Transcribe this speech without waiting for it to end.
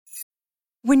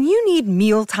When you need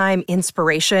mealtime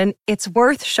inspiration, it's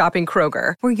worth shopping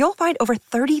Kroger, where you'll find over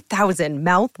 30,000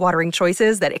 mouth-watering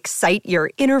choices that excite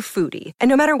your inner foodie. And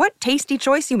no matter what tasty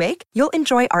choice you make, you'll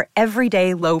enjoy our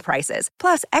everyday low prices,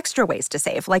 plus extra ways to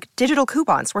save, like digital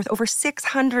coupons worth over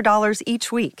 $600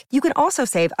 each week. You can also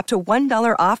save up to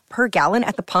 $1 off per gallon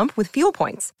at the pump with fuel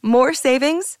points. More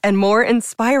savings and more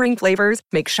inspiring flavors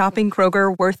make shopping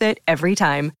Kroger worth it every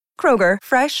time. Kroger,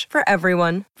 fresh for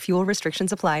everyone. Fuel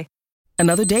restrictions apply.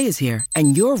 Another day is here,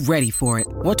 and you're ready for it.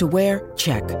 What to wear?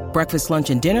 Check. Breakfast, lunch,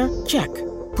 and dinner? Check.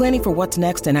 Planning for what's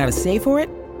next and how to save for it?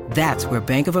 That's where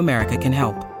Bank of America can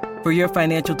help. For your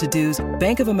financial to-dos,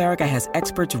 Bank of America has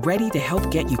experts ready to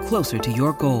help get you closer to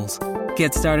your goals.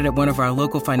 Get started at one of our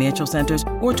local financial centers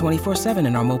or 24/7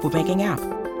 in our mobile banking app.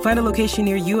 Find a location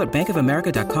near you at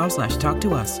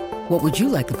bankofamerica.com/talktous. What would you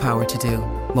like the power to do?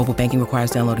 Mobile banking requires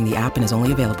downloading the app and is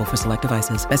only available for select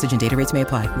devices. Message and data rates may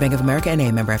apply. Bank of America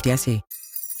N.A., member FDIC.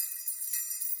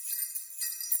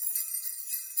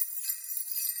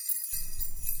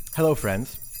 Hello,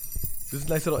 friends. This is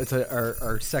nice little. It's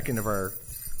our second of our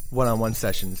one-on-one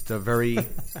sessions. It's a very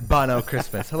Bono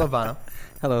Christmas. Hello, Bono.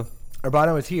 Hello.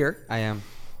 Bono is here. I am.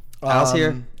 Al's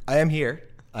here. I am here.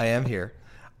 I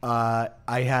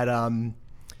had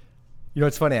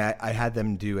it's funny. I had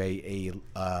them do a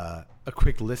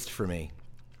quick list for me.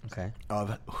 Okay.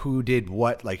 Of who did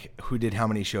what, like who did how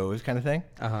many shows, kind of thing.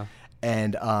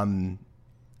 And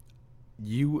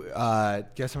you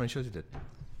guess how many shows you did,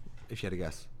 if you had to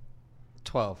guess.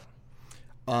 12.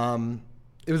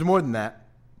 It was more than that.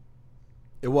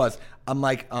 It was.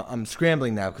 I'm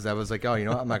scrambling now because I was like, oh, you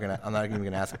know what? I'm not even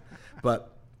gonna ask.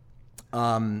 But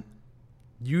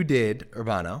you did,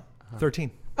 Urbano,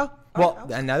 13. Oh. Well,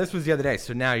 and now this was the other day,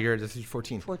 so now this is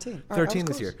 14. 14. 13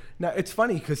 this year. Now, it's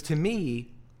funny because to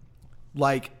me,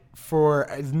 like, for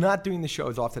not doing the show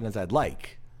as often as I'd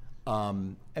like,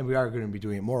 and we are going to be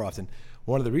doing it more often,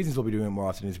 one of the reasons we'll be doing it more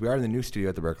often is we are in the new studio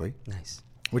at the Berkeley. Nice.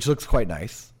 Which looks quite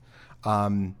nice.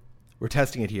 We're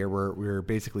testing it here. We're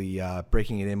basically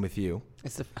breaking it in with you.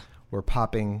 We're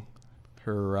popping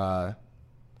her...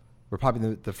 We're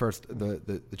popping the first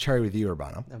the cherry with you,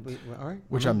 Urbano. All right.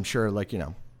 Which I'm sure, like,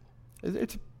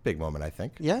 it's a big moment, I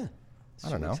think. Yeah. I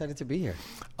don't know. Excited to be here.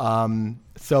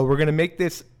 So we're going to make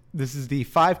this is the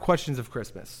 5 questions of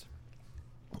Christmas.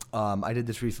 I did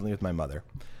this recently with my mother.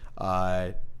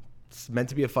 It's meant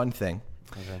to be a fun thing.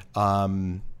 Okay.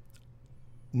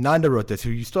 Nando wrote this, who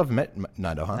you still haven't met,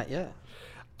 Nando, huh? Not yet.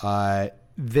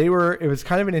 It was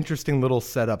kind of an interesting little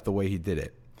setup, the way he did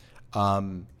it.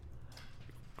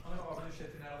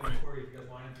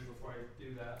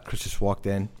 Chris just walked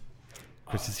in.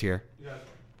 Chris is here. You guys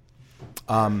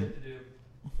have shit to do,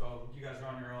 so you guys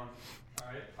are on your own. All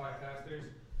right, podcasters.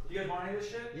 You guys want any of this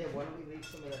shit? Yeah, why don't we leave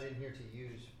some of that in here to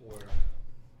use for...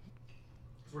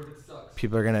 What if it sucks?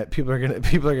 People are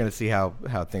gonna see how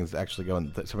things actually go.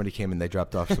 And somebody came and they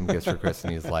dropped off some gifts for Chris,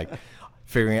 and he's like,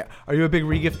 figuring out. Are you a big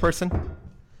regift person?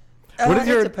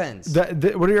 It depends.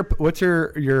 What's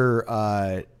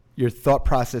your thought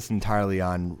process entirely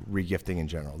on regifting in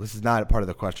general? This is not a part of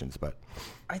the questions, but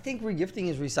I think regifting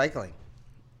is recycling.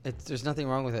 There's nothing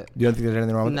wrong with it. You don't think there's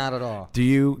anything wrong with it? Not at all. Do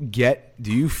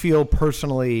you feel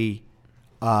personally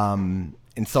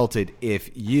insulted if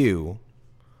you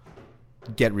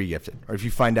get regifted, or if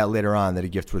you find out later on that a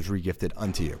gift was regifted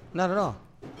unto you? Not at all.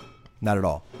 Not at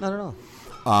all. Not at all.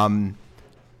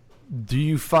 Do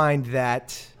you find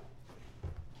that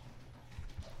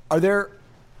are there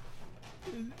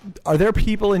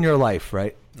people in your life,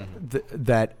 right,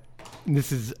 that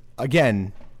this is,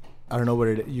 again, I don't know what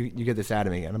it is. You get this out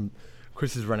of me, and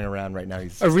Chris is running around right now.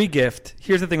 He's a regift.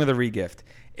 Here's the thing with a regift.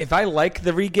 If I like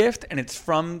the regift and it's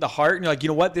from the heart, and you're like, you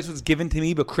know what, this was given to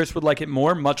me, but Chris would like it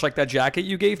more, much like that jacket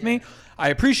you gave me, I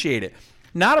appreciate it.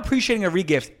 Not appreciating a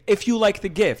regift, if you like the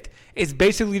gift, is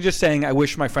basically just saying, I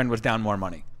wish my friend was down more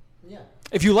money. Yeah.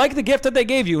 If you like the gift that they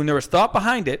gave you and there was thought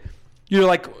behind it, you're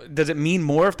like, does it mean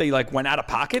more if they like went out of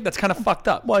pocket? That's kind of fucked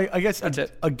up. Well, I guess that's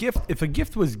it. If a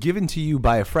gift was given to you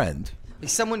by a friend.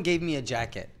 Someone gave me a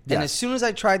jacket. Yes. And as soon as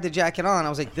I tried the jacket on, I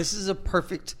was like, this is a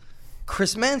perfect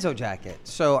Chris Manzo jacket.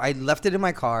 So I left it in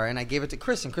my car and I gave it to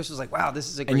Chris. And Chris was like, wow, this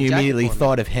is a great jacket. And you immediately for me.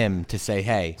 thought of him to say,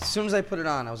 hey. As soon as I put it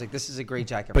on, I was like, this is a great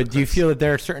jacket But for do you Chris. feel that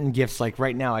there are certain gifts, like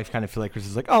right now, I kind of feel like Chris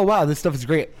is like, oh, wow, this stuff is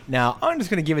great. Now, I'm just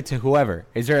going to give it to whoever.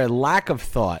 Is there a lack of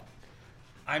thought?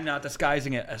 I'm not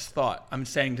disguising it as thought. I'm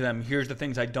saying to them, here's the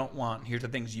things I don't want. Here's the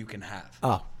things you can have.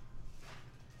 Oh.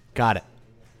 Got it.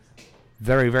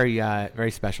 Very, very,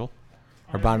 very special.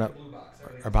 Urbano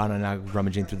now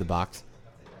rummaging through the box.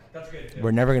 That's good, too.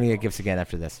 We're never going to get gifts again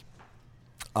after this.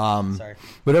 Sorry.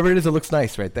 Whatever it is, it looks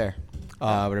nice right there.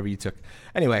 Whatever you took.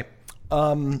 Anyway,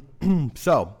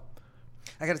 So,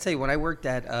 I got to tell you, when I worked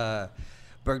at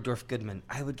Bergdorf Goodman,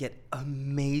 I would get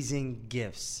amazing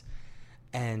gifts,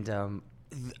 and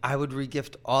I would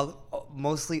regift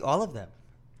mostly all of them,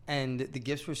 and the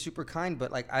gifts were super kind.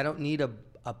 But like, I don't need a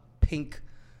pink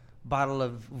bottle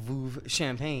of Veuve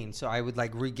champagne, so I would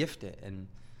like regift it, and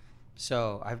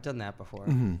so I've done that before.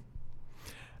 Mm-hmm.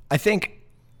 I think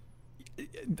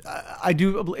I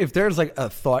do. If there's like a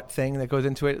thought thing that goes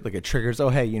into it, like it triggers, oh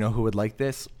hey, you know who would like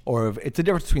this, or if it's a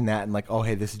difference between that and like, oh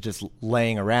hey, this is just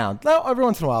laying around. Now, every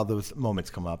once in a while, those moments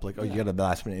come up, like, oh, you got a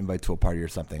last minute invite to a party or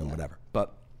something, or whatever.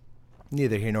 But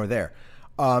neither here nor there.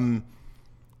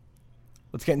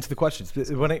 Let's get into the questions.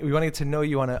 We want to get to know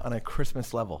you on a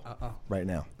Christmas level right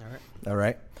now. All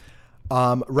right.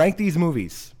 Rank these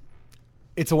movies: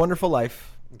 It's a Wonderful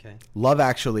Life, Okay. Love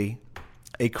Actually,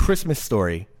 A Christmas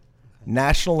Story,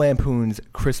 National Lampoon's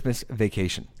Christmas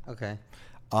Vacation. Okay.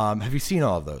 Have you seen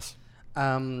all of those?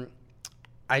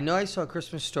 I know I saw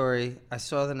Christmas Story. I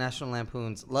saw the National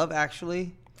Lampoon's Love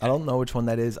Actually. I don't know which one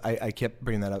that is. I kept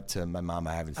bringing that up to my mom.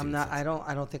 I haven't seen it since. I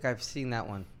don't think I've seen that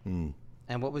one.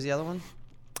 And what was the other one?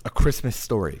 A Christmas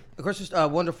Story. A Christmas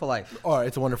Wonderful Life. Oh,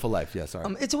 It's a Wonderful Life. Yeah,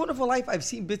 sorry. It's a Wonderful Life. I've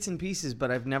seen bits and pieces, but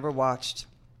I've never watched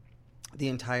the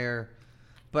entire.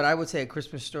 But I would say A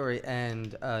Christmas Story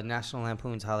and National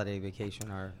Lampoon's Holiday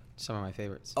Vacation are some of my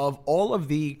favorites. Of all of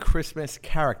the Christmas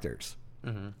characters,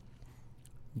 you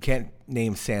can't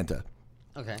name Santa.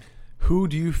 Okay. Who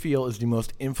do you feel is the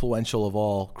most influential of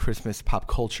all Christmas pop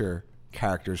culture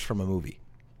characters from a movie?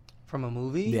 From a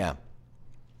movie? Yeah.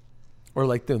 Or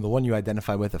like the one you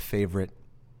identify with, a favorite.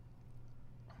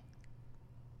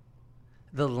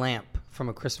 The lamp from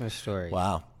A Christmas Story.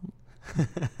 Wow.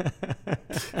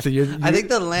 So I think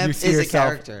the lamp is a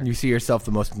character. You see yourself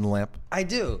the most in the lamp? I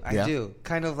do. I do.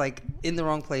 Kind of like in the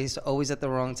wrong place, always at the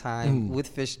wrong time,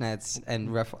 with fishnets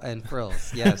and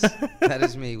frills. Yes, that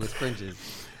is me with fringes.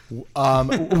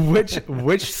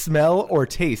 Which smell or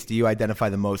taste do you identify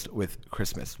the most with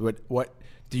Christmas? What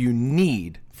do you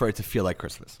need for it to feel like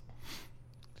Christmas?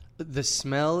 The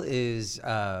smell is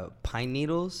pine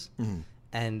needles,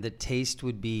 and the taste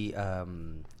would be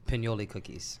pinoli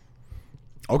cookies.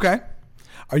 Okay.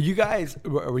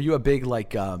 Were you a big like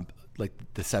the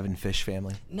Seven Fish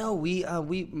family? No, we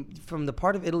from the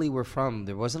part of Italy we're from,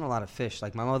 there wasn't a lot of fish.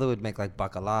 Like my mother would make like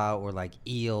bacalao or like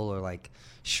eel or like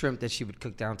shrimp that she would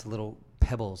cook down to little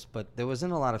pebbles, but there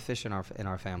wasn't a lot of fish in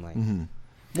our family.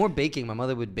 More baking. My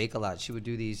mother would bake a lot. She would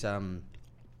do these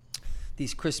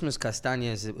Christmas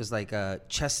castañas. It was like a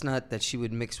chestnut that she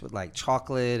would mix with like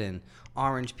chocolate and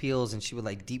orange peels, and she would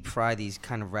like deep fry these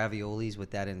kind of raviolis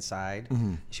with that inside.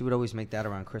 She would always make that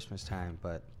around Christmas time,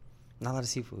 but not a lot of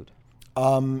seafood.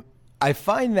 I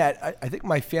find that I think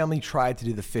my family tried to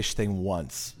do the fish thing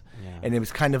once, and it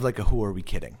was kind of like a who are we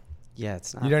kidding? Yeah,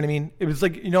 it's not. You know what I mean? It was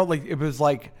like, it was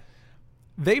like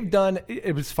they've done.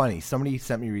 It was funny. Somebody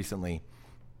sent me recently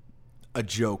a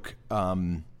joke,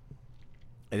 and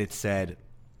it said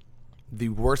the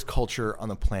worst culture on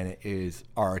the planet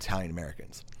are Italian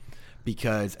Americans,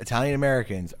 because Italian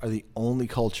Americans are the only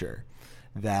culture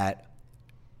that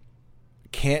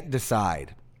can't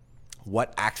decide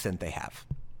what accent they have.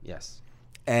 Yes.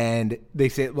 And they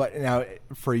say, now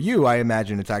for you, I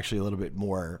imagine it's actually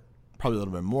probably a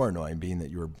little bit more annoying, being that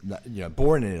you were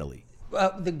born in Italy.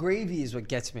 The gravy is what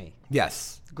gets me.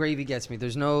 Yes. Gravy gets me. There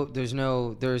is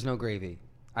no gravy.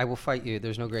 I will fight you.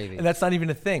 There's no gravy. And that's not even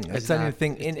a thing. That's not even a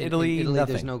thing in Italy. In Italy,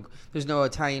 nothing. There's no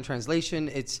Italian translation.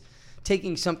 It's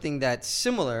taking something that's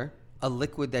similar, a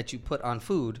liquid that you put on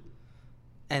food,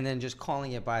 and then just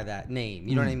calling it by that name.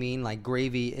 You know what I mean? Like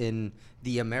gravy in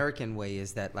the American way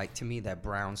is that, like, to me, that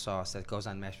brown sauce that goes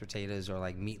on mashed potatoes or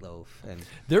like meatloaf. And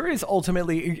there is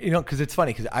ultimately, because it's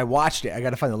funny, because I watched it. I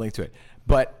got to find the link to it.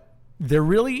 But there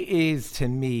really is, to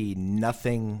me,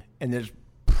 nothing, and there's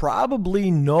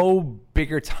probably no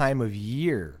bigger time of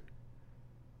year,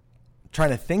 I'm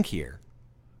trying to think here,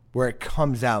 where it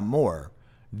comes out more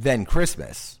than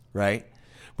Christmas, right?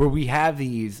 Where we have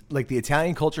these, like, the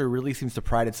Italian culture really seems to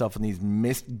pride itself in these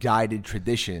misguided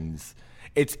traditions.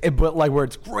 But like where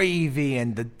it's gravy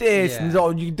and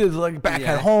and you do like back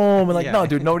at home, and like no,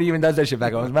 dude, nobody even does that shit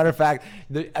back home. As a matter of fact,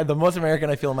 the most American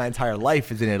I feel in my entire life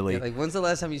is in Italy. Like, when's the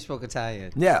last time you spoke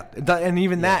Italian? Yeah, and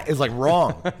even that is like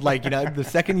wrong. Like, the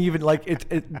second you even like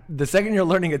the second you're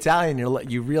learning Italian,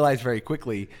 you realize very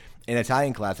quickly in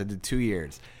Italian class I did 2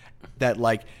 years that,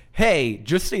 like, hey,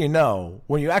 just so you know,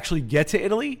 when you actually get to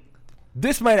Italy,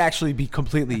 this might actually be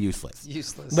completely useless.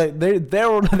 Like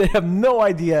they have no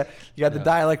idea. You got the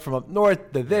dialect from up north,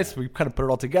 we kind of put it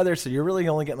all together, so you're really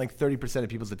only getting like 30% of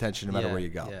people's attention no matter where you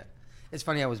go. Yeah. It's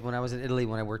funny. When I was in Italy,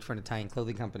 when I worked for an Italian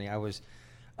clothing company, I was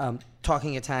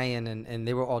talking Italian, and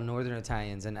they were all Northern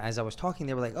Italians. And as I was talking,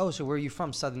 they were like, "Oh, so where are you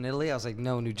from? Southern Italy?" I was like,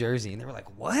 "No, New Jersey." And they were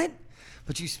like, "What?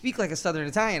 But you speak like a Southern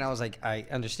Italian." I was like, "I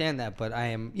understand that, but I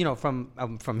am,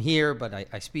 I'm from here, but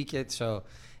I speak it." So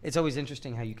it's always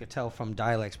interesting how you could tell from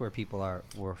dialects where people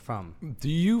were from. Do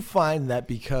you find that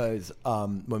because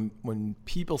when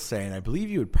people say, and I believe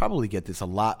you would probably get this a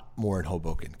lot more in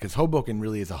Hoboken, because Hoboken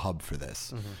really is a hub for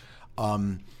this.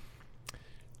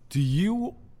 Do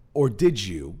you or did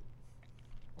you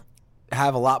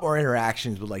have a lot more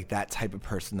interactions with like that type of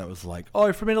person that was like, "Oh,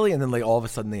 you're from Italy," and then like all of a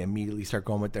sudden they immediately start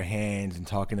going with their hands and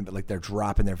talking a bit like they're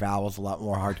dropping their vowels a lot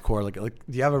more hardcore? Like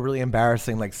do you have a really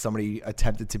embarrassing like somebody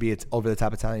attempted to be an over the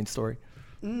top Italian story?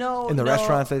 No. In the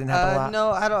restaurants, they didn't happen a lot?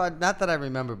 No, I don't. Not that I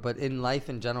remember, but in life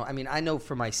in general, I mean, I know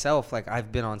for myself, like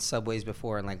I've been on subways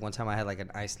before, and like one time I had like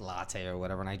an iced latte or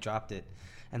whatever, and I dropped it.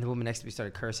 And the woman next to me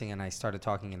started cursing, and I started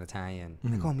talking in Italian.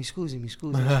 Like, "Oh, mi scusi, mi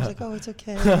scusi." And she was like, "Oh, it's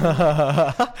okay."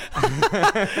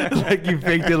 Like you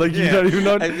faked it, like you don't even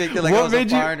know. I faked it like I was a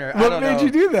foreigner. What made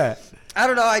you do that? I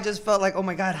don't know. I just felt like, oh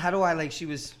my God, how do I like? She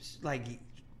was like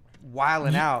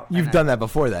wilding out. You've done that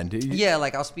before, then? Do you? Yeah,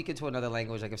 like I'll speak into another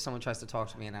language. Like if someone tries to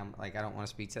talk to me, and I'm like, I don't want to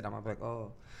speak to them, I'm like,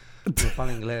 "Oh, no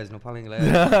parlo inglés, no parlo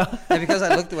inglés." And because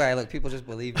I look the way I look, people just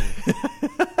believe me.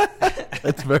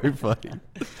 That's very funny.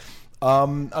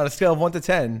 On a scale of 1 to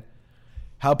 10,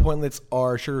 how pointless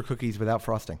are sugar cookies without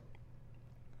frosting?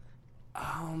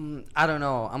 I don't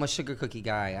know. I'm a sugar cookie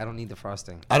guy. I don't need the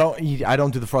frosting. I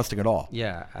don't do the frosting at all.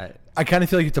 Yeah. I kind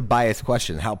of feel like it's a biased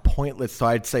question. How pointless? So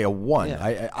I'd say a 1.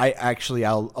 Yeah.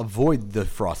 I'll avoid the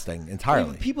frosting entirely.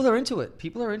 I mean, people are into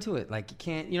it. Like you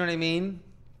can't. You know what I mean?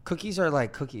 Cookies are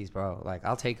like cookies, bro. Like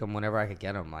I'll take them whenever I could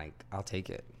get them. Like I'll take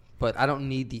it. But I don't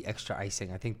need the extra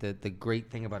icing. I think that the great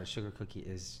thing about a sugar cookie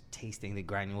is tasting the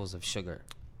granules of sugar.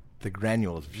 The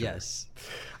granules of sugar. Yes.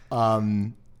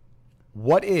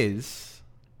 What is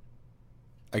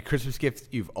a Christmas gift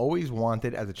you've always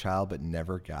wanted as a child but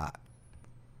never got?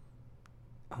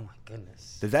 Oh, my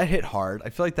goodness. Does that hit hard? I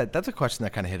feel like that's a question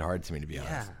that kind of hit hard to me, to be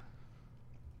honest.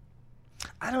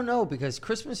 I don't know, because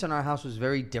Christmas in our house was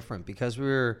very different because we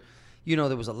were...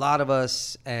 there was a lot of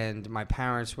us, and my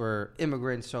parents were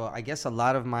immigrants, so I guess a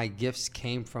lot of my gifts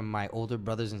came from my older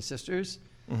brothers and sisters.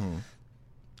 Mm-hmm.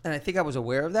 And I think I was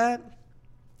aware of that.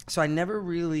 So we were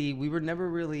never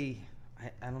really,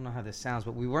 I don't know how this sounds,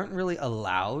 but we weren't really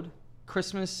allowed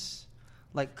Christmas,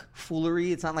 like,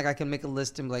 foolery. It's not like I can make a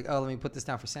list and be like, "Oh, let me put this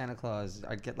down for Santa Claus."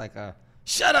 I'd get like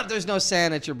 "Shut up, there's no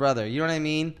Santa, it's your brother." You know what I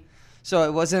mean? So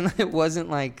it wasn't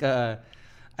like...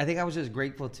 I think I was just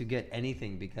grateful to get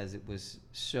anything because it was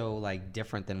so like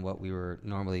different than what we were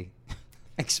normally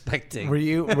expecting. Did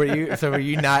you kind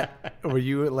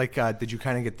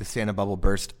of get the Santa bubble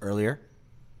burst earlier?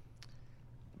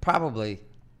 Probably.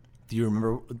 Do you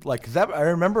remember? Like, 'cause I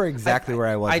remember exactly where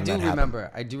I was. I do remember.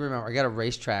 I got a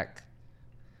racetrack.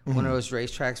 Mm-hmm. One of those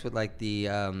racetracks with like the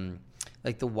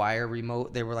wire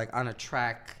remote. They were like on a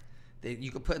track.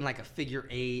 You could put in like a figure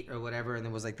 8 or whatever, and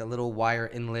there was like the little wire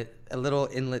inlet, a little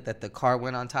inlet that the car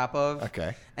went on top of.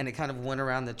 Okay. And it kind of went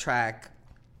around the track,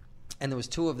 and there was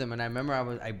 2 of them, and I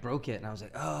remember I broke it, and I was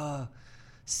like, "Oh,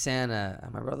 Santa."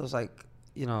 And my brother was like,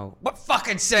 "What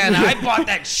fucking Santa? I bought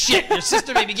that shit. Your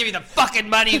sister made me give you the fucking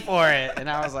money for it." And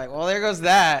I was like, "Well, there goes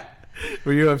that."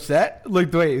 Were you upset?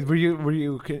 Like, wait, were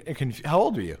you confused? How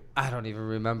old were you? I don't even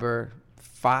remember.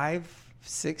 5,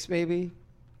 6 maybe.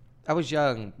 I was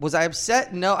young. Was I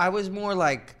upset? No, I was more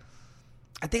like,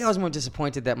 I think I was more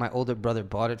disappointed that my older brother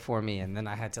bought it for me, and then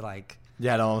I had to like...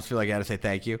 Yeah, I almost feel like I had to say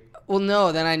thank you. Well,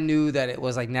 no, then I knew that it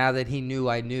was like, now that he knew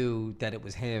I knew that it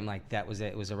was him, like that was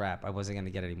it. It was a wrap. I wasn't going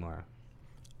to get any more.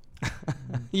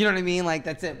 You know what I mean? Like,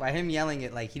 that's it. By him yelling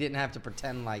it, like, he didn't have to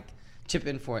pretend like chip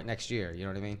in for it next year. You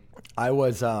know what I mean? I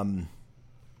was at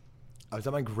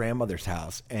my grandmother's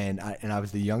house, and I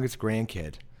was the youngest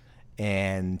grandkid,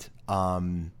 and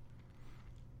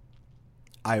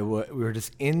we were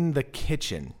just in the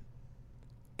kitchen,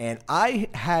 and I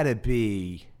had to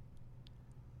be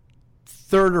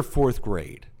 3rd or 4th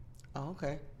grade. Oh,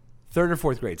 okay. 3rd or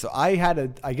 4th grade. So I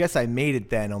guess I made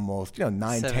it then almost,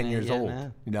 9, 10 years old,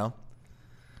 man.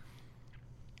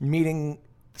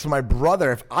 So my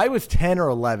brother, if I was 10 or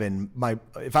 11,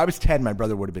 if I was 10, my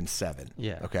brother would have been 7.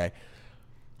 Yeah. Okay.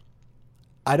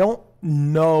 I don't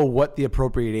know what the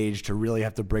appropriate age to really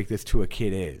have to break this to a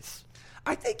kid is.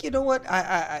 I think, you know what,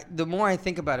 I the more I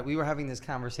think about it, we were having this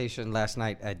conversation last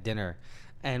night at dinner,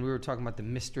 and we were talking about the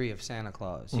mystery of Santa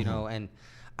Claus, you know, and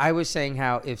I was saying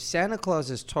how if Santa Claus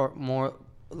is more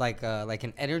like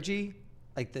an energy,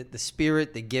 like the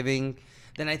spirit, the giving,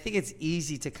 then I think it's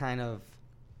easy to kind of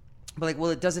But like,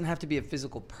 well, it doesn't have to be a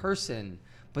physical person,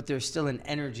 but there's still an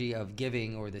energy of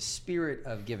giving or the spirit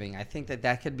of giving. I think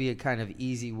that could be a kind of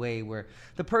easy way where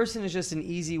the person is just an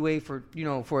easy way for,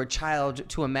 for a child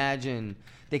to imagine.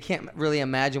 They can't really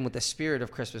imagine what the spirit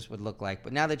of Christmas would look like.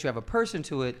 But now that you have a person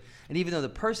to it, and even though the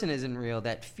person isn't real,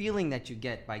 that feeling that you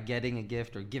get by getting a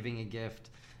gift or giving a gift,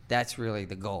 that's really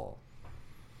the goal.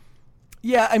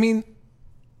 Yeah, I mean,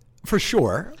 for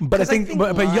sure. But I think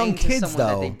but young kids, though.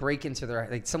 That they break into their,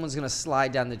 like someone's going to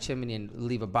slide down the chimney and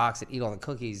leave a box and eat all the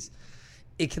cookies.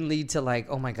 It can lead to like,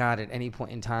 oh my God, at any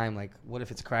point in time, like, what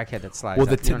if it's a crackhead that slides? Well,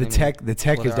 the tech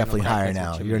is definitely higher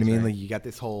now. You know what I mean? Right? Like, you got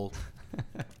this whole.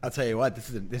 I'll tell you what.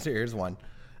 Here's one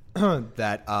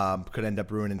that could end up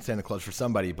ruining Santa Claus for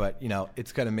somebody, but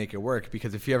it's going to make it work,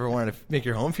 because if you ever wanted to make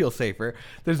your home feel safer,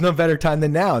 there's no better time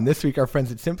than now. And this week, our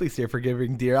friends at Simply Safe are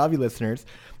giving Dear Albie listeners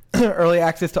early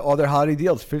access to all their holiday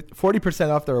deals, 40%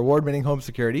 off their award-winning home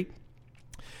security.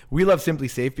 We love Simply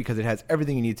Safe because it has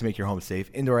everything you need to make your home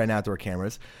safe: indoor and outdoor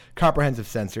cameras, comprehensive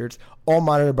sensors, all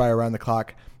monitored by around the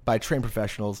clock by trained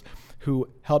professionals who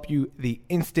help you the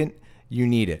instant you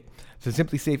need it. So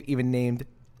Simply Safe even named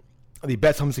the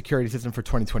best home security system for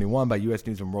 2021 by U.S.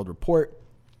 News and World Report.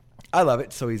 I love it.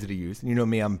 It's so easy to use. You know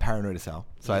me, I'm paranoid as hell,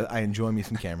 so I enjoy me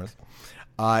some cameras.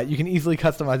 You can easily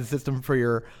customize the system for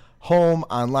your home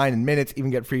online in minutes,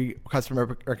 even get free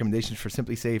customer recommendations for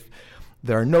Simply Safe.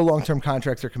 There are no long-term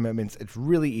contracts or commitments. It's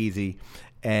really easy,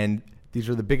 and these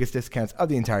are the biggest discounts of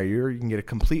the entire year. You can get a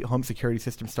complete home security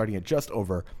system starting at just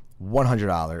over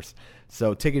 $100.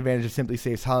 So take advantage of Simply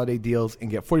Safe's holiday deals and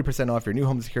get 40% off your new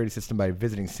home security system by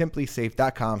visiting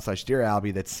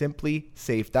simplysafe.com/DearAlbie. That's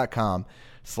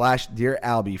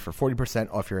simplysafe.com/DearAlbie for 40%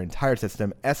 off your entire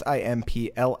system.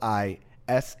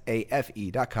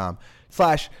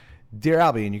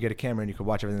 simplysafe.com/DearAlbie, and you get a camera and you can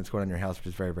watch everything that's going on in your house, which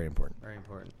is very, very important. Very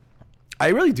important. I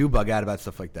really do bug out about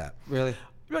stuff like that. Really?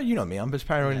 Well, you know me. I'm just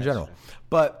paranoid in general.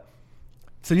 But,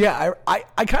 so yeah,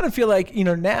 I kind of feel like,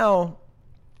 now,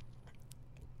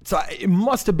 so it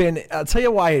must have been, I'll tell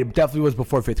you why it definitely was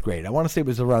before 5th grade. I want to say it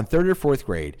was around 3rd or 4th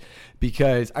grade,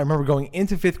 because I remember going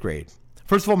into 5th grade.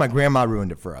 First of all, my grandma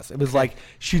ruined it for us. It was like,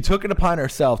 she took it upon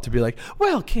herself to be like,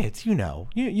 well, kids, you know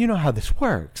how this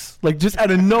works. Like, just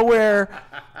out of nowhere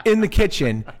in the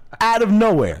kitchen, out of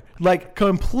nowhere, like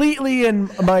completely.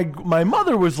 And my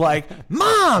mother was like,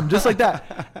 Mom, just like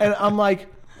that. And I'm like,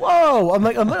 whoa, I'm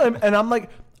like,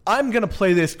 I'm going to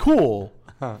play this cool.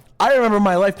 Huh. I remember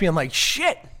my life being like,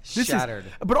 shit, this shattered.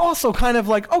 But also kind of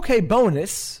like, okay,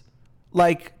 bonus.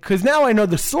 Like, cause now I know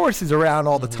the source is around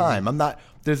all the time.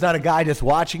 There's not a guy just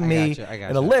watching me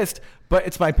in a list, but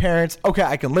it's my parents. Okay,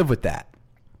 I can live with that.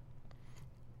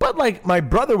 But like, my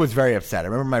brother was very upset. I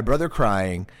remember my brother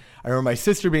crying. I remember my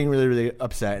sister being really, really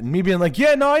upset, and me being like,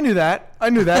 yeah, no, I knew that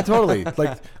totally.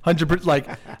 Like 100%, like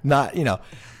not,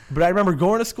 but I remember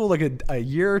going to school like a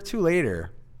year or two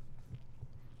later,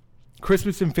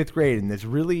 Christmas in 5th grade, and this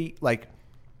really like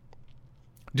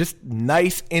just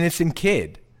nice, innocent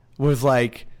kid was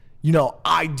like,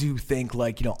 I do think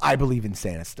like, I believe in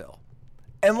Santa still.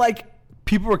 And like,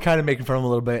 people were kind of making fun of him a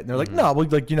little bit, and they're like, no, well,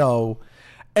 like,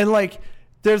 and like,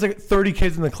 there's like 30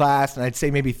 kids in the class, and I'd say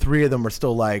maybe 3 of them were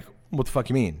still like, what the fuck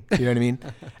you mean? You know what I mean?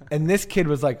 And this kid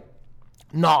was like,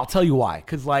 no, I'll tell you why.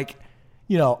 Cause like,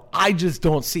 I just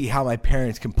don't see how my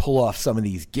parents can pull off some of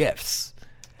these gifts.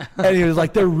 And he was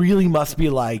like, there really must be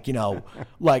like,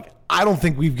 like, I don't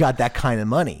think we've got that kind of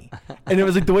money. And it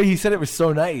was like, the way he said it was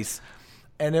so nice.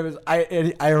 And it was,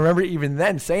 I remember even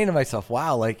then saying to myself,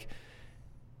 wow, like,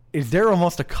 is there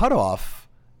almost a cutoff?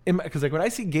 Because like when I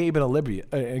see Gabe and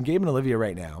Olivia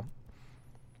right now,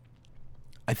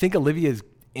 I think Olivia's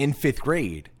in 5th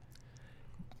grade.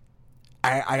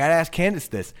 I got to ask Candace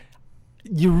this.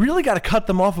 You really got to cut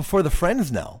them off before the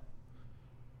friends know.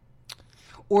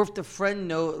 Or if the friend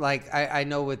know, like I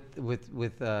know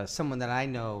with someone that I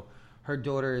know, her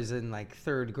daughter is in like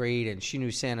 3rd grade, and she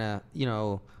knew Santa,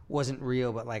 wasn't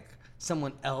real, but like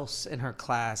someone else in her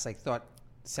class like thought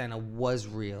Santa was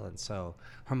real, and so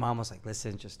her mom was like,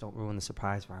 "Listen, just don't ruin the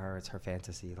surprise for her. It's her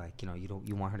fantasy. Like,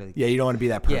 you want her to." Yeah, you don't want to be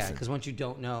that person. Yeah, because once you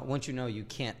know, you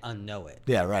can't unknow it.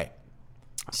 Yeah, right.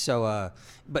 So,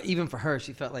 but even for her,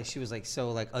 she felt like she was like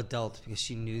so like adult because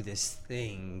she knew this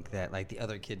thing that like the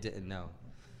other kid didn't know.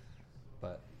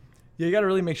 But yeah, you got to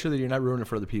really make sure that you're not ruining it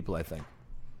for other people, I think.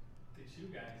 It's you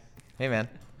guys. Hey, man.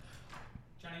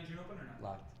 Johnny, did you open or not?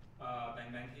 Locked.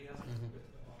 Bang Bang key has it.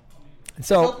 And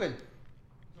so, open.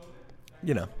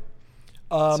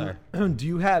 Sorry. Do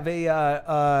you have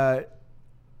a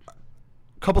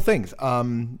couple things? Are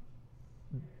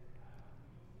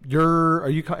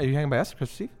you hanging by us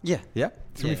Christmas Eve? Yeah. Yeah?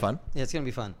 It's going to be fun. Yeah, it's going to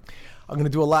be fun. I'm going to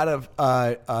do a lot of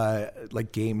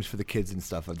like games for the kids and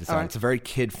stuff. I've decided right. It's a very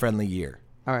kid-friendly year.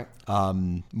 All right.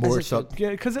 More so, yeah,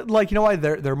 because like you know why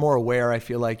they're more aware. I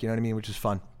feel like, you know what I mean, which is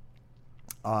fun.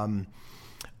 What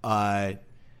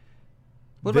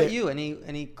about you?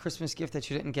 Any Christmas gift that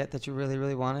you didn't get that you really,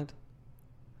 really wanted?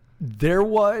 There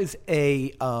was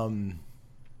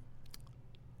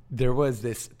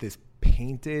this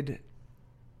painted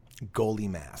goalie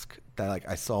mask that like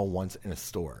I saw once in a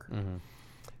store.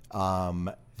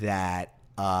 That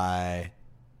I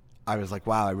was like,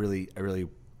 wow, I really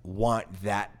want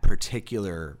that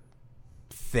particular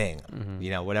thing, you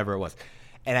know, whatever it was.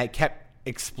 And I kept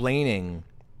explaining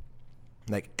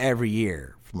like every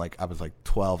year from like I was like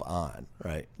 12 on,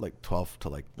 right? Like 12 to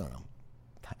like, I don't know,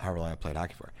 however long I played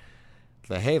hockey for.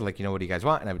 Like, hey, like, you know, what do you guys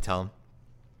want? And I would tell them.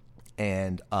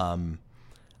 And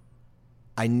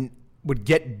I would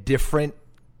get different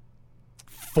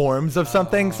forms of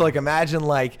something. So like imagine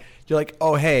like you're like,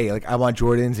 oh hey, like I want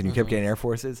Jordans, and you kept getting Air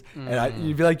Forces, and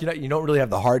you'd be like, you don't really have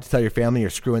the heart to tell your family you're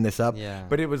screwing this up. Yeah.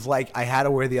 But it was like I had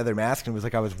to wear the other mask, and it was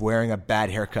like I was wearing a bad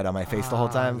haircut on my face the whole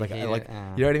time. Like you know what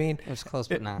I mean? It was close,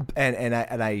 but not. And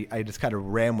I just kind of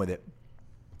ran with it.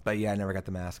 But yeah, I never got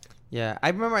the mask. Yeah, I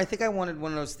remember. I think I wanted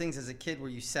one of those things as a kid where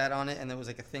you sat on it, and there was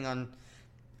like a thing on,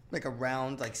 like a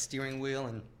round like steering wheel,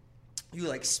 and you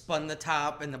like spun the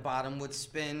top, and the bottom would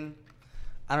spin.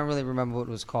 I don't really remember what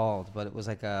it was called, but it was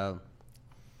like a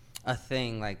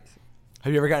thing. Like,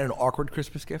 have you ever gotten an awkward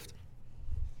Christmas gift?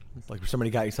 Like,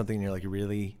 somebody got you something, and you're like,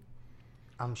 really?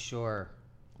 I'm sure,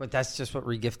 but that's just what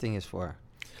regifting is for.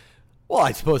 Well,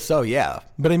 I suppose so, yeah.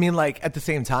 But I mean, like, at the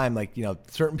same time, like, you know,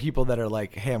 certain people that are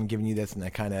like, hey, I'm giving you this, and I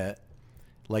kind of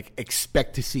like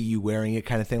expect to see you wearing it,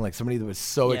 kind of thing. Like somebody that was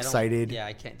so excited.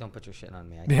 I can't. Don't put your shit on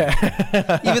me.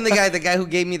 Yeah. Even the guy who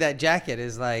gave me that jacket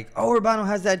is like, oh, Urbano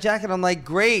has that jacket. I'm like,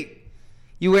 great.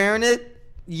 You wearing it?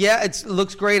 Yeah, it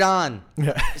looks great on.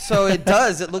 So it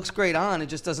does. It looks great on. It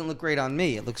just doesn't look great on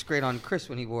me. It looks great on Chris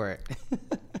when he wore it.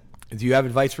 Do you have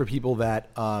advice for people that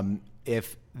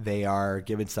if they are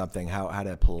given something, how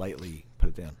to politely put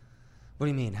it down? What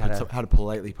do you mean? How to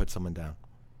politely put someone down?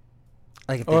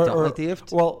 Like if they don't like the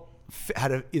gift? Well, how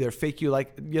to either fake you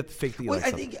like, you have to fake that you like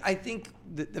something. I think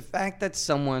the fact that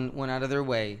someone went out of their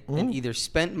way and either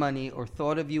spent money or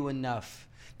thought of you enough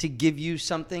to give you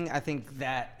something, I think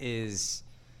that is,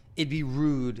 it'd be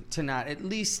rude to not at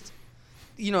least,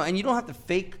 you know, and you don't have to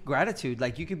fake gratitude.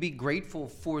 Like you could be grateful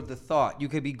for the thought. You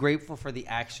could be grateful for the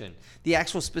action. The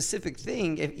actual specific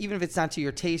thing, even if it's not to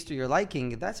your taste or your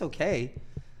liking, that's okay.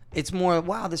 It's more,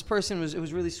 wow, it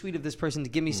was really sweet of this person to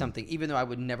give me something, even though I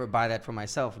would never buy that for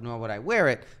myself, nor would I wear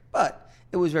it. But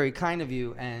it was very kind of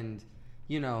you. And,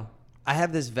 you know, I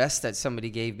have this vest that somebody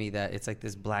gave me that it's like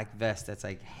this black vest that's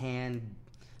like hand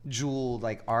jeweled,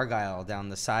 like argyle down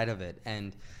the side of it.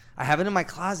 And I have it in my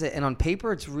closet, and on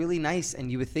paper it's really nice,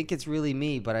 and you would think it's really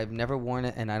me, but I've never worn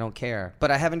it, and I don't care. But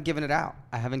I haven't given it out.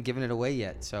 I haven't given it away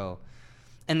yet, so...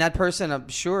 And that person, I'm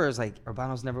sure, is like,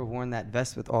 Urbano's never worn that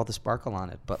vest with all the sparkle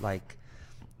on it. But, like,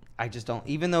 I just don't.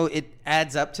 Even though it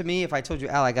adds up to me, if I told you,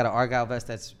 Al, I got an Argyle vest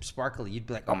that's sparkly, you'd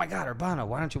be like, oh, my God, Urbano,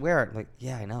 why don't you wear it? I'm like,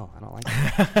 yeah, I know. I don't like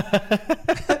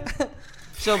it.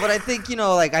 So, but I think, you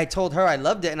know, like I told her I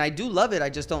loved it, and I do love it. I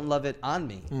just don't love it on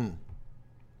me.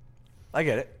 I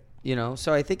get it. You know,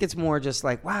 so I think it's more just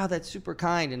like, wow, that's super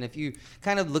kind. And if you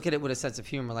kind of look at it with a sense of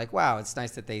humor, like, wow, it's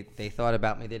nice that they thought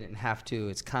about me. They didn't have to.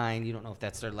 It's kind. You don't know if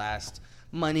that's their last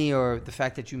money or the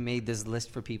fact that you made this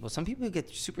list for people. Some people get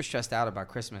super stressed out about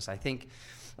Christmas. I think,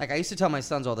 like I used to tell my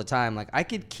sons all the time, like I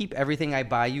could keep everything I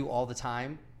buy you all the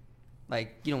time.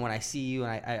 Like, you know, when I see you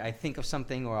and I think of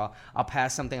something or I'll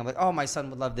pass something, I'm like, oh, my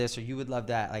son would love this or you would love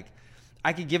that. Like,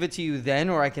 I could give it to you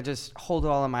then, or I could just hold it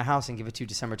all in my house and give it to you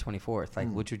December 24th. Like,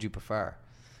 which would you prefer?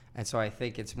 And so I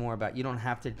think it's more about, you don't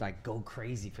have to like go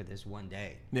crazy for this one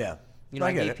day. Yeah. You know,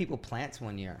 I gave people plants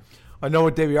one year. I know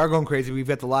what day we are going crazy. We've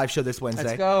got the live show this Wednesday.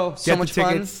 Let's go. So much fun. Get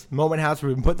the tickets. Moment House.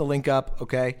 We've been putting the link up.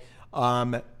 Okay.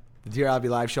 The Dear Albie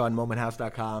live show on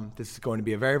momenthouse.com. This is going to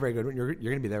be a very, very good one. You're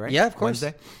going to be there, right? Yeah, of course.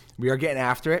 Wednesday. We are getting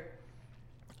after it.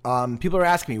 People are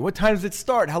asking me, what time does it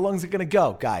start? How long is it going to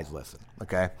go? Guys, listen.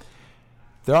 Okay.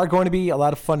 There are going to be a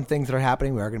lot of fun things that are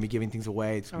happening. We are going to be giving things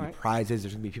away. It's going to be prizes.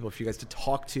 There's going to be people for you guys to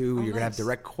talk to. You're going to have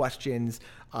direct questions.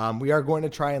 We are going to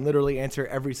try and literally answer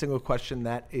every single question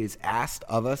that is asked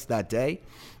of us that day.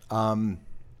 Full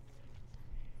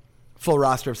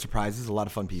roster of surprises. A lot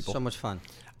of fun people. So much fun.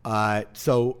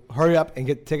 So hurry up and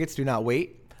get tickets. Do not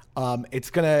wait. It's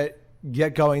going to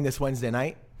get going this Wednesday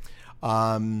night.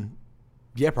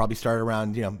 Probably start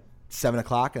around 7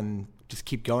 o'clock and just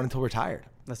keep going until we're tired.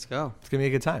 Let's go. It's going to be a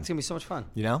good time. It's going to be so much fun.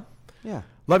 You know? Yeah.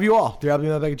 Love you all.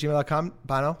 DearAlbumailbag@gmail.com.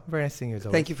 Bono, very nice seeing you as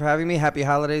always. Thank you for having me. Happy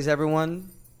holidays, everyone.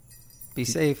 Be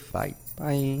safe. Bye.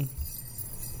 Bye.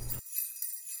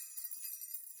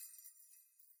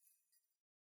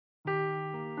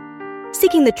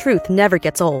 Seeking the truth never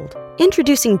gets old.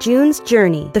 Introducing June's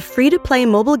Journey, the free-to-play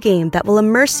mobile game that will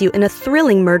immerse you in a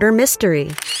thrilling murder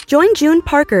mystery. Join June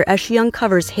Parker as she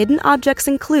uncovers hidden objects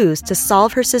and clues to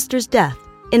solve her sister's death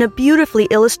in a beautifully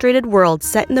illustrated world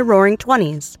set in the Roaring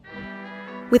 '20s.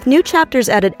 With new chapters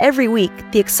added every week,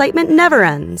 the excitement never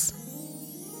ends.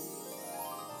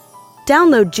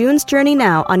 Download June's Journey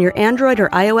now on your Android or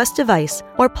iOS device,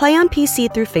 or play on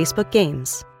PC through Facebook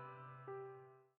Games.